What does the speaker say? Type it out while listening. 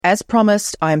As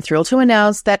promised, I am thrilled to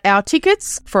announce that our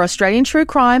tickets for Australian True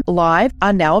Crime Live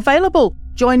are now available.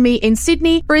 Join me in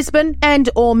Sydney, Brisbane and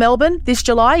or Melbourne this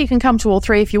July. You can come to all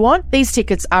three if you want. These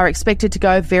tickets are expected to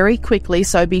go very quickly,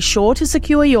 so be sure to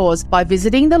secure yours by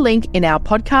visiting the link in our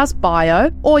podcast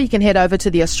bio, or you can head over to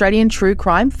the Australian True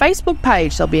Crime Facebook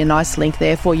page. There'll be a nice link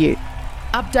there for you.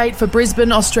 Update for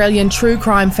Brisbane Australian True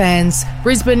Crime fans.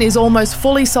 Brisbane is almost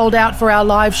fully sold out for our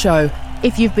live show.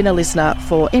 If you've been a listener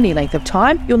for any length of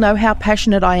time, you'll know how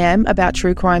passionate I am about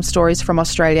true crime stories from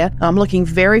Australia. I'm looking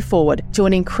very forward to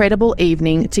an incredible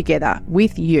evening together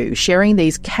with you, sharing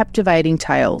these captivating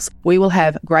tales. We will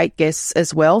have great guests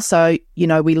as well, so you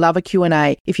know we love a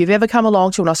Q&A. If you've ever come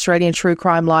along to an Australian True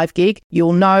Crime Live gig,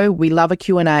 you'll know we love a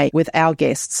Q&A with our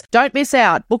guests. Don't miss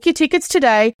out. Book your tickets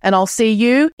today, and I'll see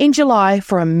you in July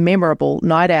for a memorable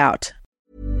night out.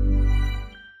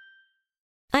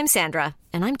 I'm Sandra,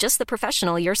 and I'm just the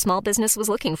professional your small business was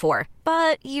looking for.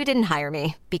 But you didn't hire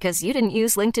me because you didn't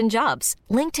use LinkedIn Jobs.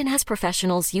 LinkedIn has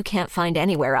professionals you can't find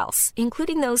anywhere else,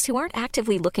 including those who aren't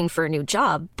actively looking for a new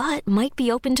job, but might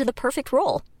be open to the perfect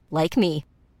role, like me.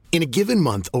 In a given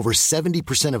month, over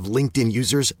 70% of LinkedIn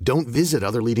users don't visit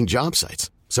other leading job sites.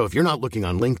 So if you're not looking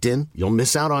on LinkedIn, you'll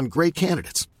miss out on great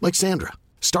candidates, like Sandra.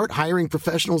 Start hiring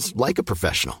professionals like a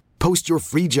professional. Post your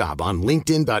free job on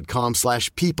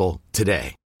linkedin.com/people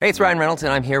today. Hey, it's Ryan Reynolds,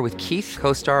 and I'm here with Keith,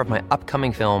 co-star of my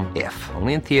upcoming film, If,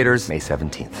 only in theaters May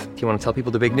 17th. Do you want to tell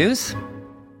people the big news?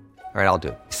 All right, I'll do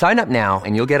it. Sign up now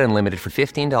and you'll get unlimited for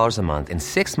 $15 a month and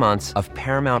 6 months of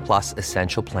Paramount Plus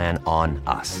Essential Plan on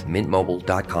us.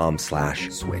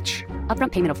 MintMobile.com/switch.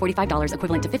 Upfront payment of $45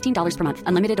 equivalent to $15 per month.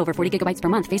 Unlimited over 40 gigabytes per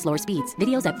month. Face lower speeds.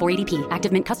 Videos at 480p.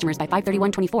 Active Mint customers by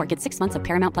 531.24 get 6 months of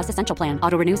Paramount Plus Essential Plan.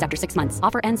 Auto renews after 6 months.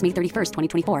 Offer ends May 31st,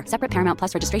 2024. Separate Paramount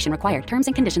Plus registration required. Terms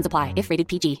and conditions apply if rated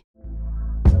PG.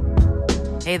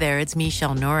 Hey there, it's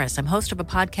Michelle Norris. I'm host of a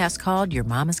podcast called Your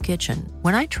Mama's Kitchen.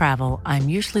 When I travel, I'm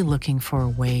usually looking for a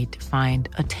way to find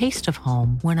a taste of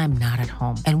home when I'm not at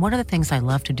home. And one of the things I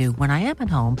love to do when I am at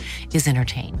home is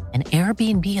entertain. And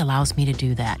Airbnb allows me to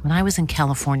do that. When I was in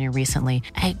California recently,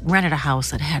 I rented a house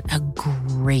that had a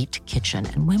great kitchen.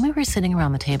 And when we were sitting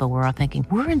around the table, we were all thinking,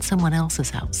 we're in someone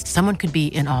else's house. Someone could be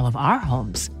in all of our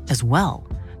homes as well.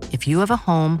 If you have a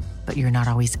home, but you're not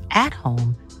always at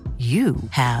home, you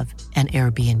have an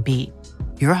Airbnb.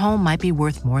 Your home might be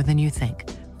worth more than you think.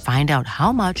 Find out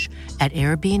how much at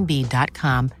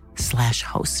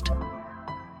airbnb.com/host.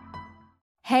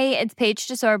 Hey, it's Paige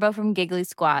DeSorbo from Giggly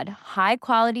Squad. High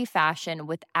quality fashion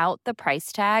without the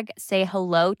price tag. Say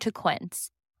hello to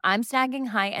Quince. I'm snagging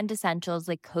high-end essentials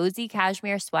like cozy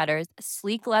cashmere sweaters,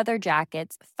 sleek leather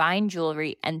jackets, fine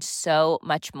jewelry, and so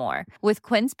much more. With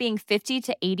Quince being 50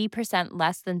 to 80%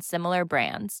 less than similar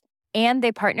brands. And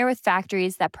they partner with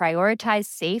factories that prioritize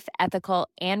safe, ethical,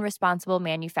 and responsible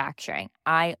manufacturing.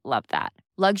 I love that.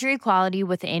 Luxury quality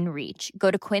within reach.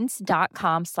 Go to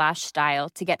quince.com/style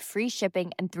to get free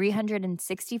shipping and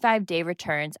 365-day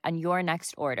returns on your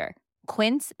next order.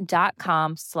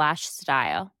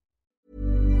 Quince.com/style.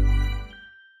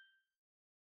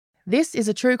 This is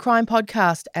a true crime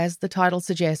podcast, as the title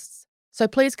suggests. So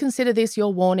please consider this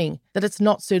your warning that it's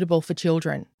not suitable for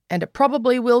children. And it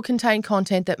probably will contain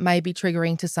content that may be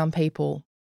triggering to some people.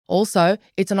 Also,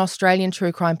 it's an Australian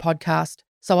true crime podcast,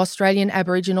 so Australian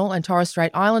Aboriginal and Torres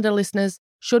Strait Islander listeners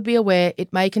should be aware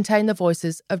it may contain the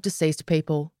voices of deceased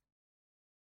people.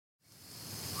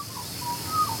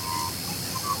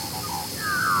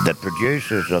 The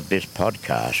producers of this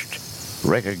podcast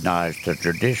recognise the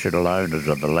traditional owners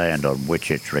of the land on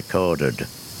which it's recorded.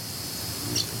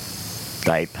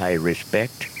 They pay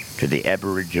respect to the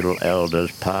Aboriginal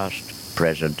elders past,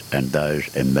 present and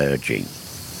those emerging.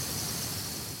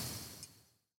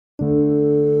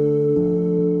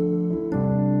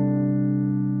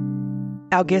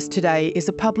 Our guest today is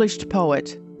a published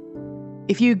poet.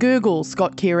 If you Google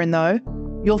Scott Kieran, though,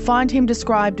 you'll find him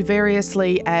described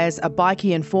variously as a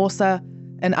bikie enforcer,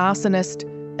 an arsonist,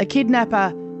 a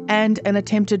kidnapper and an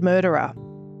attempted murderer.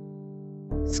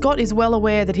 Scott is well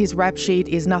aware that his rap sheet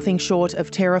is nothing short of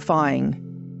terrifying.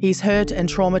 He's hurt and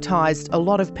traumatised a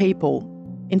lot of people.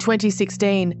 In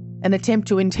 2016, an attempt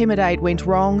to intimidate went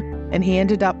wrong and he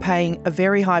ended up paying a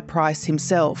very high price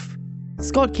himself.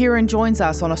 Scott Kieran joins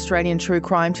us on Australian True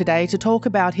Crime today to talk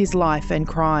about his life and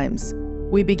crimes.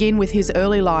 We begin with his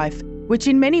early life, which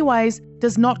in many ways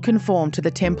does not conform to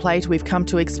the template we've come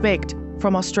to expect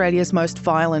from Australia's most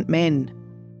violent men.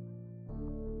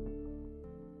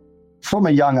 From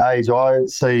a young age, I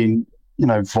seen,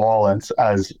 violence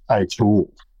as a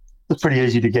tool. It's pretty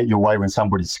easy to get your way when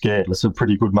somebody's scared. It's a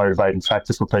pretty good motivating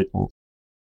factor for people.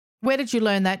 Where did you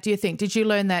learn that, do you think? Did you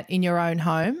learn that in your own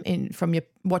home, from your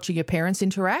watching your parents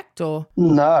interact, or?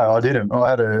 No, I didn't. I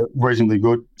had a reasonably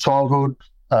good childhood.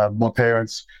 My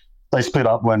parents, they split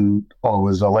up when I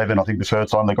was 11. I think the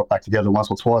first time they got back together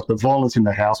once or twice, but violence in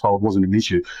the household wasn't an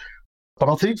issue.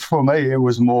 But I think for me, it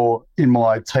was more in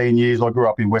my teen years. I grew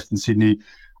up in Western Sydney.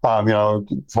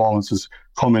 Violence was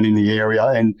common in the area.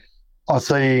 And I've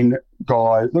seen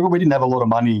guys, look, we didn't have a lot of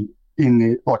money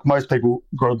like most people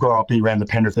grow up around the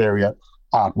Penrith area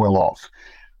aren't well off.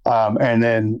 And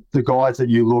then the guys that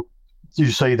you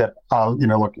see that are,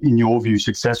 like in your view,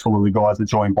 successful are the guys that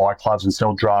join bike clubs and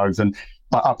sell drugs. And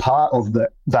a part of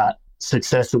that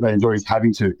success that they enjoy is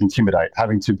having to intimidate,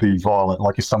 having to be violent.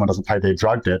 Like if someone doesn't pay their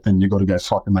drug debt, then you've got to go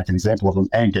fucking make an example of them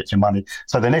and get your money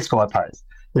so the next guy pays,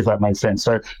 if that makes sense.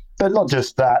 So, but not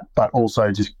just that, but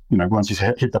also just, once you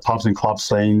hit the pubs and club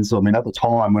scenes. I mean, at the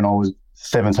time when I was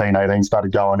 17, 18,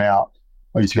 started going out,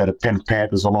 I used to go to Penrith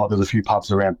Panthers a lot. There's a few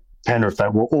pubs around Penrith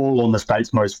that were all on the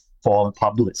state's most violent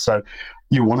pub list. So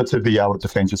you wanted to be able to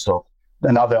defend yourself.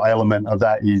 Another element of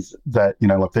that is that,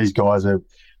 like these guys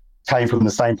came from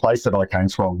the same place that I came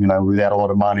from, without a lot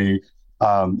of money.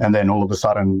 And then all of a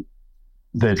sudden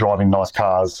they're driving nice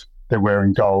cars, they're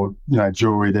wearing gold,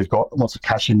 jewelry, they've got lots of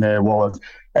cash in their wallet,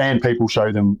 and people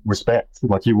show them respect.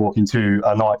 Like you walk into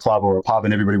a nightclub or a pub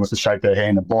and everybody wants to shake their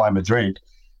hand and buy them a drink.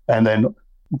 And then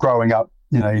growing up,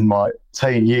 in my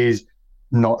teen years,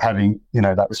 not having,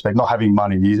 that respect, not having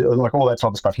money, like all that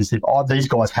type of stuff. You think, these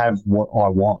guys have what I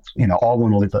want. I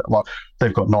want to live that. Like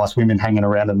they've got nice women hanging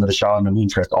around them that are showing them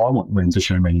interest. I want women to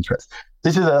show me interest.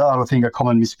 This is, I think, a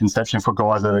common misconception for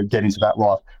guys that are getting into that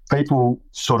life. People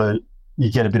you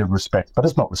get a bit of respect, but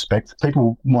it's not respect.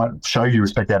 People might show you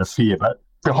respect out of fear, but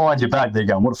behind your back, they're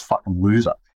going, what a fucking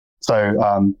loser.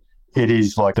 So it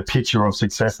is like the picture of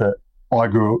success that I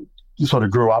grew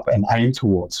up and aimed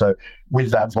towards. So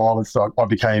with that violence, I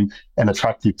became an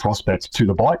attractive prospect to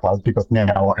the bike clubs because now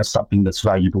I have something that's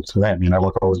valuable to them.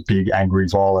 Like I was a big, angry,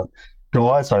 violent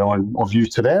guy, so I'm of use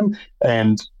to them.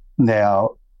 And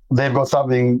now they've got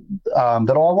something that I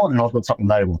want and I've got something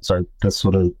they want. So that's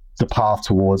sort of the path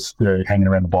towards the hanging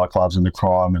around the bike clubs and the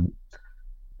crime and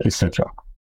etc.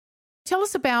 Tell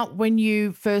us about when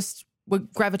you first were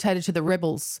gravitated to the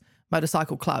Rebels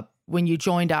Motorcycle Club, when you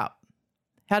joined up.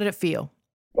 How did it feel?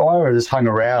 I just hung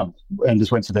around and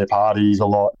just went to their parties a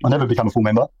lot. I never became a full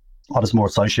member. I was more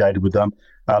associated with them.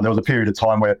 There was a period of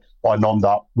time where I nommed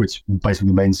up, which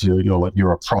basically means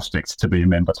you're a prospect to be a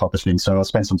member type of thing. So I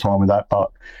spent some time with that,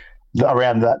 but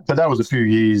that was a few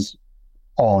years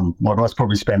on. Like I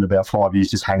probably spent about 5 years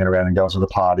just hanging around and going to the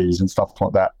parties and stuff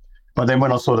like that. But then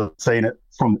when I sort of seen it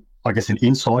from, I guess, an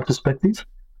inside perspective,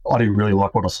 I didn't really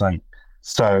like what I was seeing.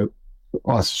 So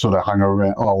I sort of hung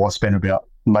around. I spent about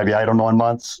maybe 8 or 9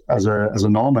 months as a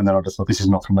nom, and then I just thought, this is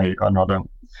not for me, and I don't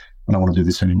want to do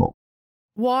this anymore.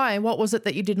 Why? What was it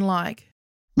that you didn't like?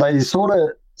 They sort of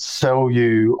sell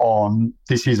you on,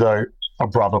 this is a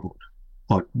brotherhood.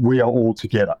 Like, we are all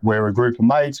together. We're a group of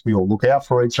mates. We all look out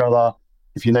for each other.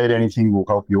 If you need anything, we'll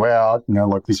help you out.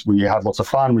 Like this, we have lots of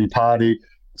fun, we party.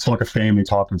 It's like a family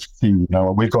type of thing.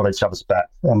 We've got each other's back.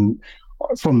 And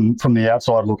from the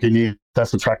outside looking in,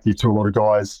 that's attractive to a lot of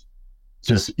guys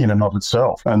just in and of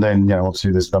itself. And then,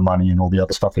 obviously there's the money and all the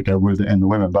other stuff that go with it and the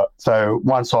women. But so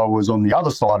once I was on the other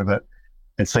side of it,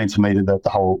 it seemed to me that the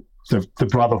whole, the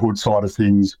brotherhood side of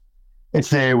things,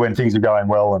 it's there when things are going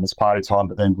well and it's party time,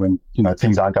 but then when,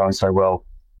 things aren't going so well,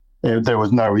 there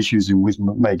was no issues with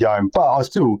me going. But I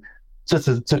still, just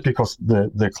because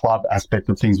the club aspect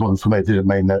of things wasn't for me, didn't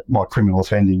mean that my criminal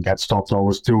offending had stopped. I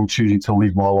was still choosing to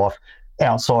live my life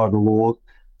outside of the law.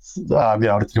 I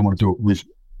didn't want to do it with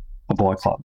a bike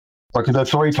club. Like the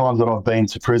 3 times that I've been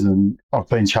to prison, I've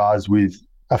been charged with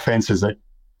offences that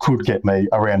could get me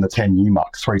around the 10-year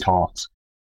mark 3 times.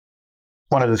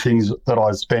 One of the things that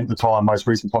I spent the most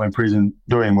recent time in prison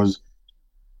doing was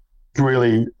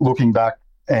really looking back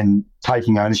and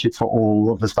taking ownership for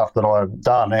all of the stuff that I've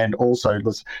done, and also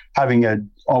just I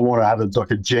want to have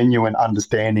a genuine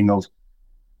understanding of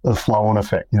the flow-on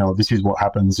effect. This is what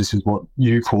happens, this is what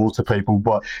you cause to people.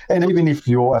 And even if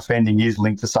your offending is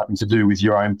linked to something to do with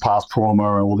your own past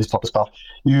trauma and all this type of stuff,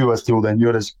 you're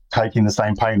just taking the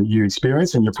same pain that you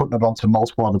experience and you're putting it onto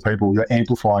multiple other people. You're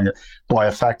amplifying it by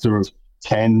a factor of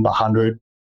 10, 100.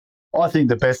 I think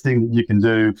the best thing that you can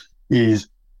do is,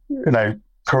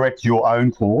 correct your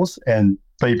own course and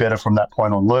be better from that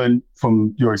point on, learn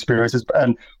from your experiences.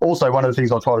 And also one of the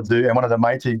things I try to do, and one of the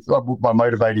main things, my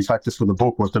motivating factors for the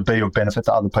book was to be of benefit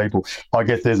to other people. I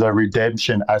guess there's a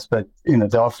redemption aspect in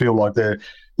it. I feel like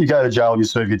you go to jail, you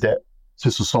serve your debt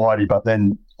to society, but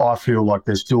then I feel like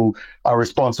there's still a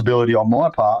responsibility on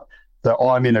my part that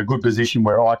I'm in a good position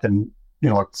where I can,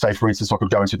 like say for instance, I could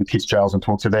go into the kids' jails and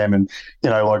talk to them and,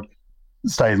 like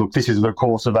say, look, this is the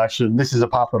course of action. This is a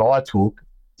path that I took.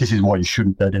 This is why you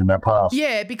shouldn't go down that path.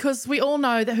 Yeah, because we all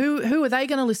know that who are they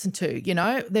going to listen to?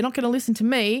 They're not going to listen to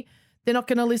me. They're not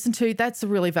going to listen to, that's a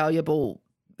really valuable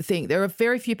thing. There are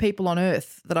very few people on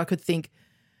earth that I could think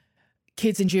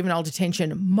kids in juvenile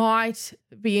detention might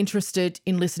be interested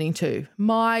in listening to,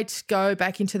 might go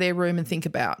back into their room and think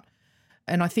about.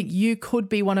 And I think you could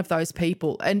be one of those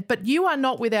people. But you are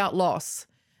not without loss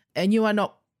and you are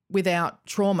not without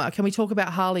trauma. Can we talk about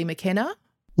Harley McKenna?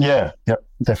 Yeah, yep,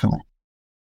 definitely.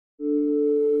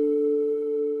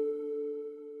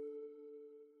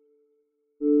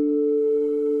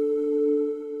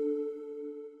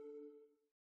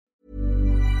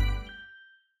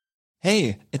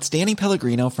 Hey, it's Danny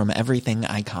Pellegrino from Everything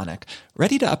Iconic.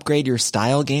 Ready to upgrade your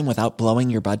style game without blowing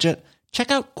your budget?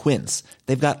 Check out Quince.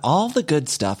 They've got all the good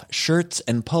stuff, shirts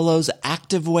and polos,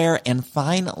 activewear, and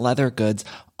fine leather goods,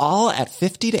 all at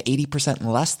 50 to 80%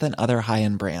 less than other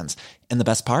high-end brands. And the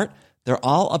best part? They're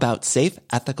all about safe,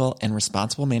 ethical, and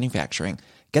responsible manufacturing.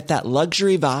 Get that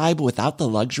luxury vibe without the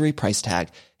luxury price tag.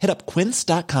 Hit up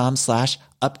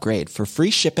quince.com/upgrade for free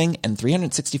shipping and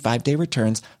 365-day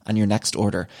returns on your next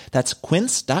order. That's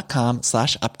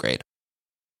quince.com/upgrade.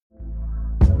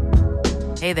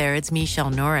 Hey there, it's Michelle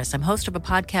Norris. I'm host of a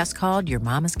podcast called Your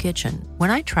Mama's Kitchen.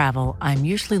 When I travel, I'm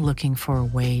usually looking for a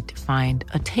way to find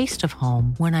a taste of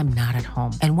home when I'm not at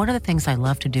home. And one of the things I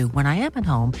love to do when I am at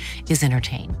home is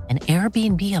entertain. And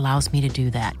Airbnb allows me to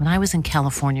do that. When I was in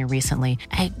California recently,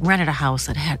 I rented a house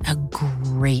that had a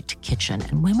great kitchen.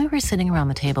 And when we were sitting around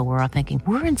the table, we're all thinking,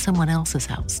 we're in someone else's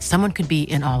house. Someone could be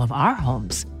in all of our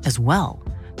homes as well.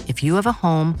 If you have a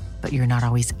home, but you're not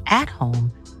always at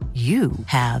home, you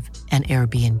have an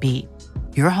Airbnb.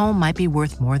 Your home might be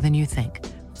worth more than you think.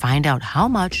 Find out how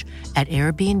much at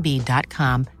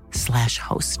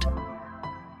airbnb.com/host.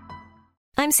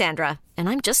 I'm Sandra, and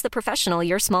I'm just the professional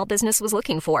your small business was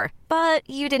looking for. But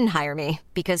you didn't hire me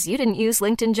because you didn't use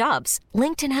LinkedIn Jobs.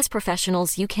 LinkedIn has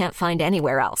professionals you can't find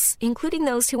anywhere else, including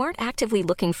those who aren't actively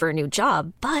looking for a new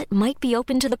job, but might be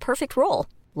open to the perfect role,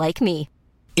 like me.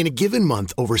 In a given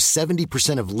month, over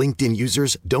 70% of LinkedIn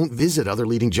users don't visit other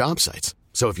leading job sites.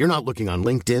 So if you're not looking on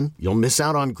LinkedIn, you'll miss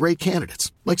out on great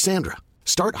candidates like Sandra.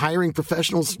 Start hiring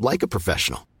professionals like a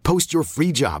professional. Post your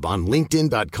free job on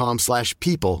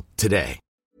linkedin.com/people today.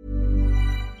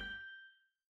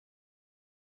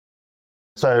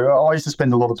 So I used to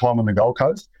spend a lot of time on the Gold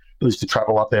Coast. I used to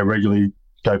travel up there regularly,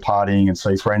 go partying and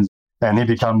see friends. And he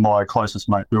became my closest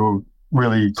mate. We were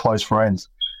really close friends.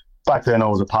 Back then I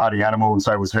was a party animal and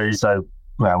so was he. So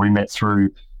we met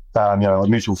through,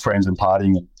 mutual friends and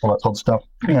partying and all that type of stuff.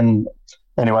 And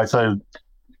anyway, so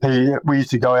we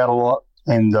used to go out a lot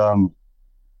and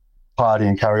party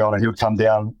and carry on, and he would come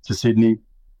down to Sydney.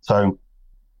 So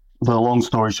the long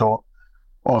story short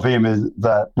of him is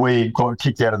that we got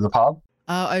kicked out of the pub.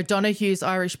 O'Donoghue's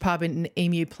Irish pub in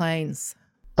Emu Plains.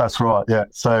 That's right, yeah.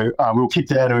 So we were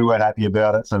kicked out and we weren't happy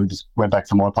about it. So we just went back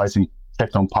to my place and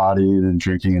kept on partying and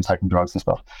drinking and taking drugs and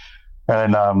stuff.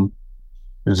 And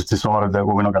it was just decided that,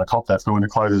 we're not going to cop that. So when it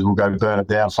closes, we'll go burn it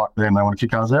down. Fuck them. They want to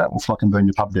kick us out. We'll fucking burn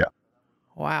your pub down.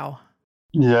 Wow.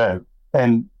 Yeah.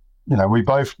 And, we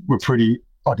both were pretty,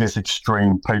 I guess,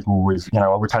 extreme people with,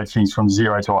 we take things from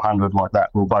 0 to 100 like that.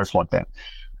 We were both like that.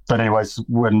 But anyways,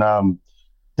 when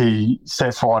he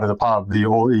set fire to the pub,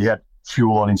 he had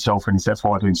fuel on himself and he set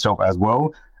fire to himself as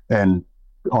well. And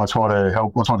I tried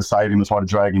to save him, I tried to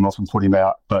drag him off and put him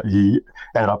out, but he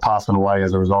ended up passing away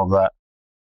as a result of that.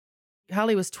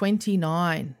 Harley was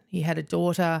 29. He had a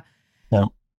daughter. Yeah.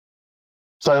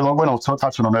 So like when I was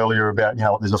touching on earlier about,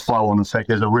 there's a flow-on effect,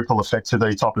 there's a ripple effect to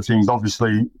these type of things.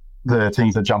 Obviously, the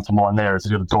things that jump to mind there is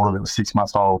he's got a daughter that was 6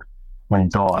 months old when he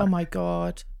died. Oh, my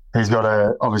God. He's got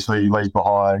obviously leaves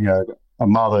behind, a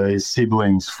mother, his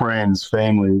siblings, friends,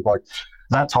 family. Like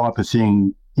that type of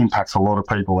thing impacts a lot of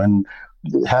people. And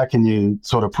how can you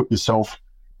sort of put yourself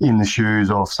in the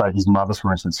shoes of, say, his mother,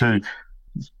 for instance, who,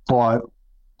 I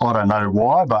don't know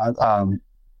why, but I'm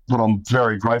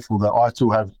very grateful that I still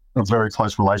have a very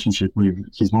close relationship with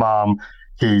his mum,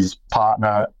 his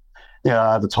partner,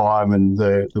 at the time, and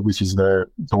which is the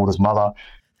daughter's mother.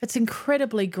 It's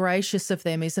incredibly gracious of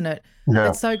them, isn't it? Yeah.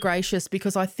 It's so gracious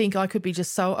because I think I could be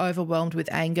just so overwhelmed with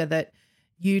anger that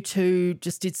you two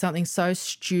just did something so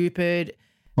stupid,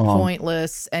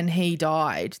 pointless, and he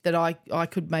died, that I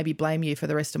could maybe blame you for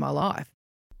the rest of my life.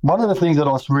 One of the things that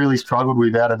I really struggled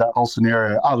with out of that whole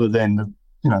scenario, other than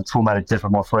the traumatic death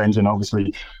of my friends, and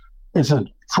obviously it's a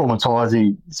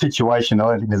traumatizing situation. I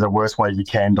don't think there's a worse way you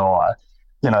can die.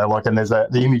 and there's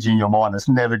the image in your mind that's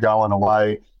never going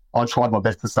away. I tried my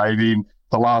best to save him,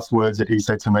 the last words that he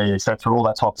said to me, etc., all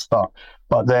that type of stuff.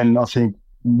 But then I think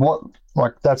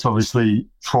that's obviously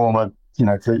trauma, you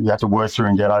have to work through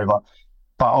and get over.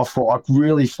 But I thought I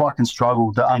really fucking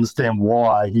struggled to understand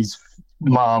why his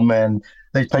mum and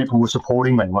these people were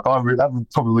supporting me. That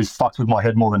probably fucked with my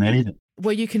head more than anything.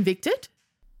 Were you convicted?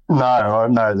 No,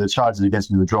 the charges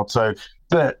against me were dropped. So,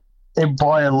 but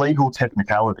by a legal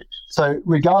technicality. So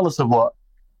regardless of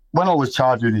when I was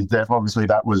charged with his death, obviously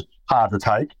that was hard to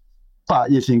take. But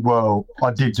you think, well, I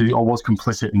was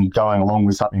complicit in going along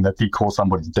with something that did cause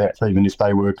somebody's death, even if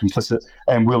they were complicit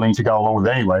and willing to go along with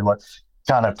it anyway.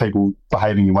 Can't have people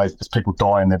behaving in ways because people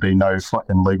die and there be no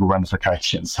fucking legal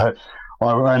ramifications. So,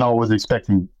 I was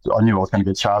expecting, I knew I was going to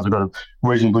get charged. I got a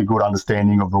reasonably good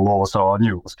understanding of the law, so I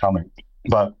knew it was coming.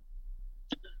 But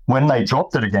when they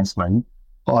dropped it against me,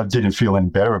 I didn't feel any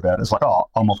better about it. It's like,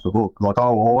 I'm off the hook.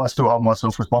 I still hold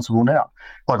myself responsible now.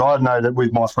 I know that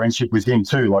with my friendship with him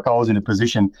too, I was in a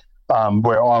position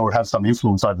where I would have some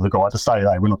influence over the guy to say,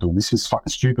 hey, we're not doing this. It's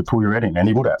fucking stupid. Pull your head in. And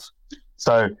he would have.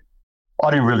 So I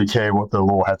didn't really care what the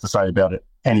law had to say about it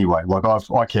anyway.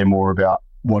 I care more about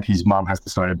what his mum has to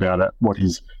say about it, what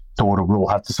his daughter will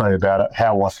have to say about it,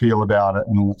 how I feel about it,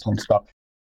 and all that kind of stuff.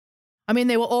 I mean,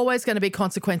 there were always going to be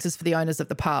consequences for the owners of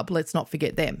the pub. Let's not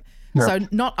forget them. Yeah. So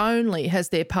not only has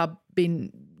their pub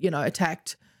been,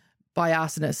 attacked by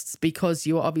arsonists because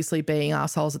you were obviously being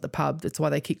arseholes at the pub, that's why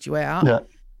they kicked you out. Yeah.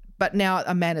 But now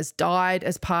a man has died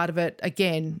as part of it.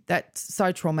 Again, that's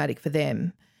so traumatic for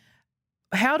them.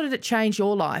 How did it change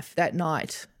your life that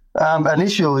night?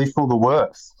 Initially for the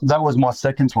worse. That was my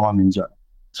second time in jail.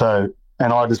 So,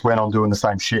 and I just went on doing the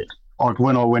same shit.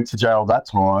 When I went to jail that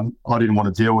time, I didn't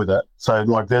want to deal with it. So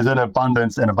there's an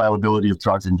abundance and availability of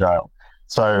drugs in jail.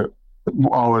 So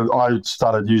I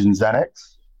started using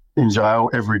Xanax in jail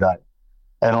every day.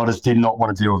 And I just did not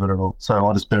want to deal with it at all. So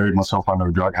I just buried myself under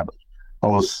a drug habit. I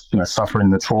was, suffering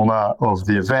the trauma of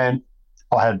the event.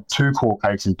 I had 2 court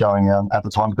cases going on at the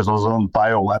time because I was on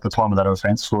bail at the time of that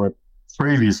offence for a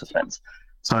previous offence.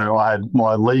 So I had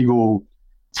my legal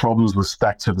problems were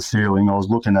stacked to the ceiling. I was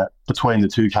looking at, between the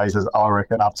 2 cases, I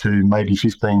reckon up to maybe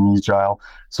 15 years jail.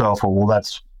 So I thought, well,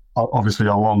 that's obviously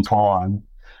a long time.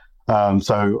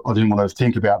 So I didn't want to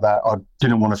think about that. I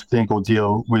didn't want to think or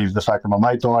deal with the fact that my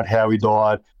mate died, how he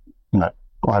died.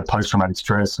 I had post-traumatic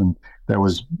stress and that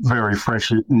was very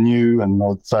fresh, new.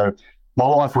 And so my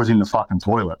life was in the fucking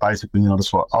toilet, basically. I just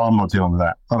thought, I'm not dealing with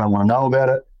that. I don't want to know about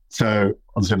it. So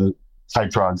I'm just going to take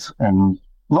drugs and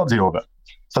not deal with it.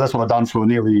 So that's what I've done for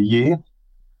nearly a year.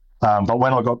 But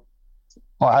when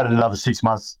I had another 6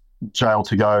 months jail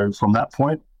to go from that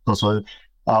point. Also,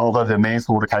 although the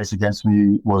manslaughter case against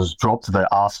me was dropped, the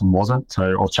arson wasn't. So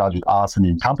I was charged with arson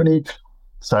in company.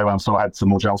 So I had some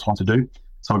more jail time to do.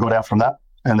 So I got out from that.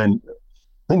 And then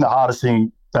I think the hardest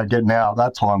thing about getting out at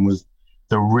that time was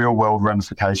the real world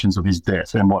ramifications of his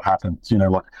death and what happened.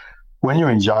 When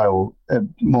you're in jail, it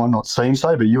might not seem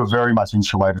so, but you're very much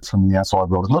insulated from the outside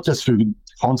world. It's not just through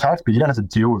contact, but you don't have to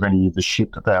deal with any of the shit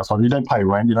at the outside. You don't pay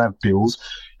rent, you don't have bills.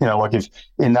 If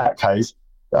in that case,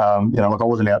 I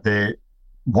wasn't out there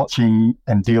watching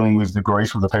and dealing with the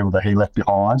grief of the people that he left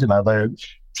behind. They're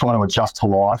trying to adjust to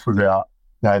life without,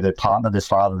 their partner, their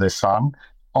father, their son.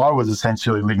 I was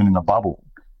essentially living in a bubble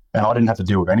and I didn't have to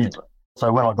deal with any of it.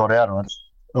 So when I got out,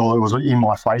 it was in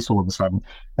my face all of a sudden.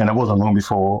 And it wasn't long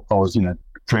before I was,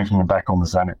 drinking and back on the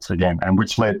Xanax again, and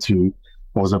which led to,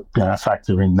 was a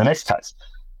factor in the next case.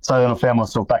 So then I found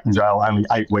myself back in jail only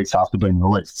 8 weeks after being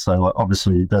released. So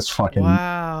obviously that's fucking...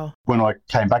 Wow. When I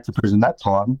came back to prison that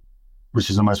time, which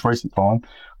is the most recent time,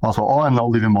 I thought, I'm not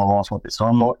living my life like this.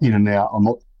 I'm not in and out. I'm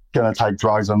not going to take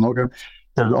drugs. I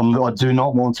do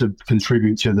not want to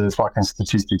contribute to the fucking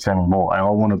statistics anymore. And I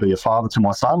want to be a father to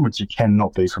my son, which you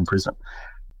cannot be from prison.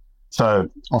 So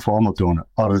I thought, I'm not doing it.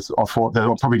 I thought that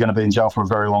I'm probably going to be in jail for a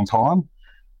very long time.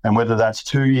 And whether that's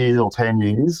 2 years or 10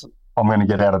 years, I'm going to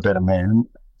get out a better man.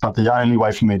 But the only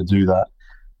way for me to do that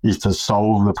is to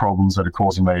solve the problems that are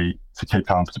causing me to keep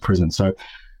going to prison. So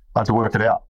I had to work it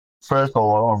out. First of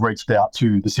all, I reached out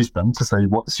to the system to see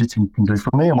what the system can do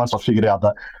for me. And once I figured out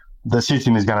that the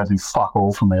system is going to do fuck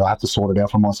all for me, I have to sort it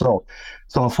out for myself.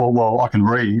 So I thought, well, I can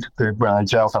read. The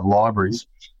jails have libraries.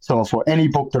 So I thought any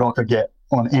book that I could get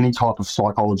on any type of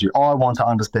psychology. I want to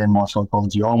understand my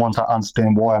psychology. I want to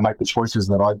understand why I make the choices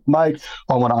that I make.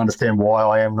 I want to understand why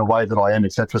I am the way that I am,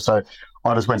 etc. So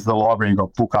I just went to the library and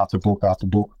got book after book after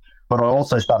book. But I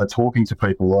also started talking to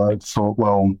people. I thought,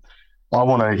 well, I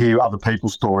want to hear other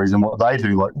people's stories and what they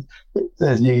do.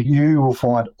 You will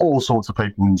find all sorts of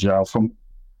people in jail from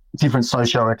different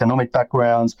socioeconomic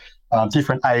backgrounds,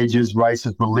 different ages,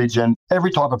 races, religion,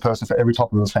 every type of person for every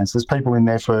type of offence. There's people in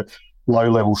there for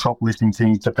low-level shoplifting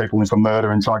things to people in for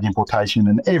murder and drug importation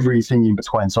and everything in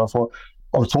between. So I thought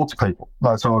I would talk to people.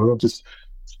 So I'll just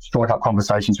strike up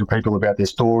conversations with people about their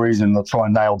stories, and I'll try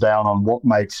and nail down on what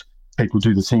makes people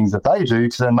do the things that they do,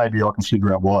 because then maybe I can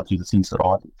figure out why I do the things that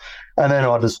I do. And then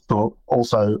I just thought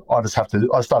also I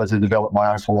started to develop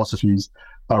my own philosophies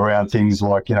around things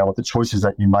like, what the choices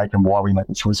that you make and why we make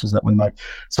the choices that we make.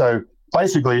 So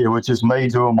basically it was just me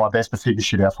doing my best to figure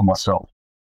shit out for myself.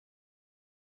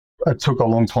 It took a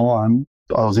long time.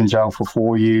 I was in jail for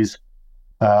 4 years,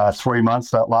 3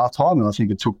 months that last time, and I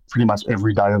think it took pretty much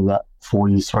every day of that 4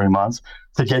 years, 3 months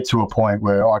to get to a point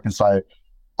where I can say,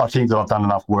 I think that I've done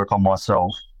enough work on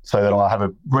myself so that I have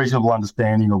a reasonable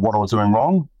understanding of what I was doing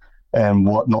wrong and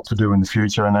what not to do in the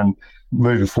future, and then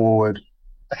moving forward,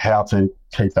 how to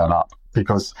keep that up,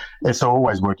 because it's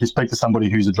always work. You speak to somebody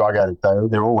who's a drug addict,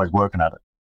 they're always working at it.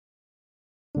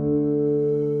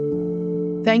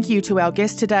 Thank you to our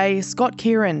guest today, Scott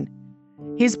Kieran.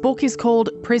 His book is called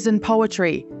Prison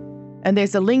Poetry, and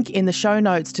there's a link in the show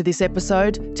notes to this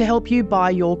episode to help you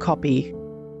buy your copy.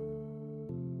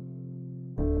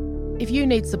 If you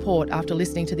need support after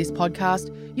listening to this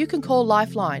podcast, you can call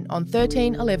Lifeline on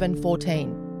 13 11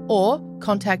 14 or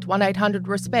contact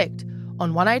 1-800-RESPECT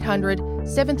on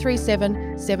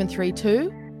 1-800-737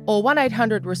 732 or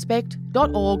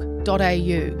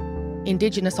 1800respect.org.au.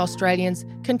 Indigenous Australians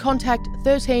can contact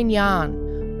 13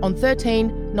 Yarn on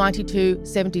 13 92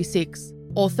 76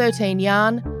 or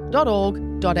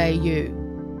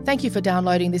 13yarn.org.au. Thank you for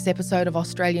downloading this episode of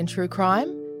Australian True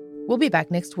Crime. We'll be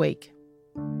back next week.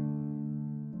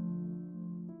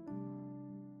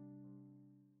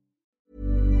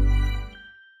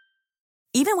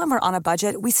 Even when we're on a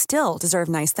budget, we still deserve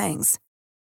nice things.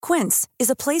 Quince is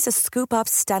a place to scoop up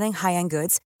stunning high-end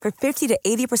goods for 50 to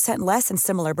 80% less than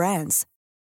similar brands.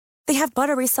 They have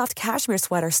buttery soft cashmere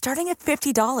sweaters starting at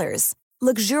 $50,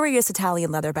 luxurious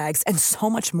Italian leather bags, and so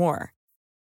much more.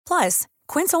 Plus,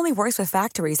 Quince only works with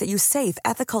factories that use safe,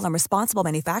 ethical, and responsible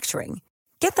manufacturing.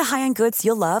 Get the high-end goods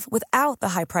you'll love without the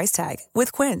high price tag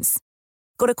with Quince.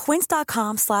 Go to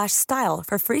quince.com/style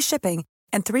for free shipping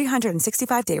and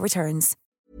 365-day returns.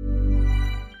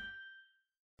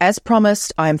 As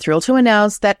promised, I am thrilled to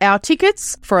announce that our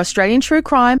tickets for Australian True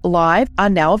Crime Live are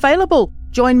now available.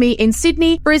 Join me in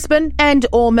Sydney, Brisbane and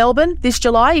or Melbourne this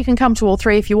July. You can come to all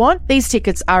three if you want. These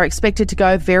tickets are expected to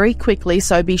go very quickly,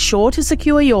 so be sure to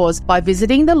secure yours by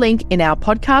visiting the link in our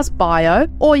podcast bio,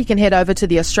 or you can head over to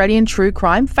the Australian True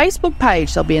Crime Facebook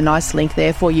page. There'll be a nice link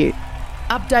there for you.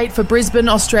 Update for Brisbane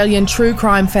Australian True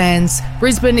Crime fans.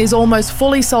 Brisbane is almost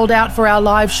fully sold out for our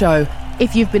live show.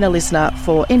 If you've been a listener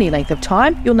for any length of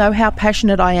time, you'll know how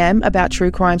passionate I am about true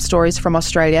crime stories from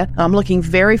Australia. I'm looking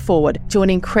very forward to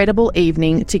an incredible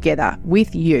evening together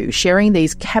with you, sharing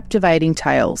these captivating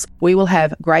tales. We will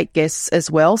have great guests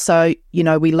as well, so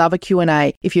we love a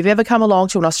Q&A. If you've ever come along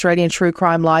to an Australian True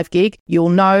Crime Live gig, you'll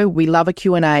know we love a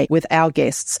Q&A with our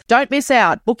guests. Don't miss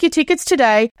out. Book your tickets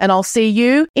today, and I'll see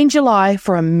you in July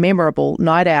for a memorable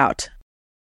night out.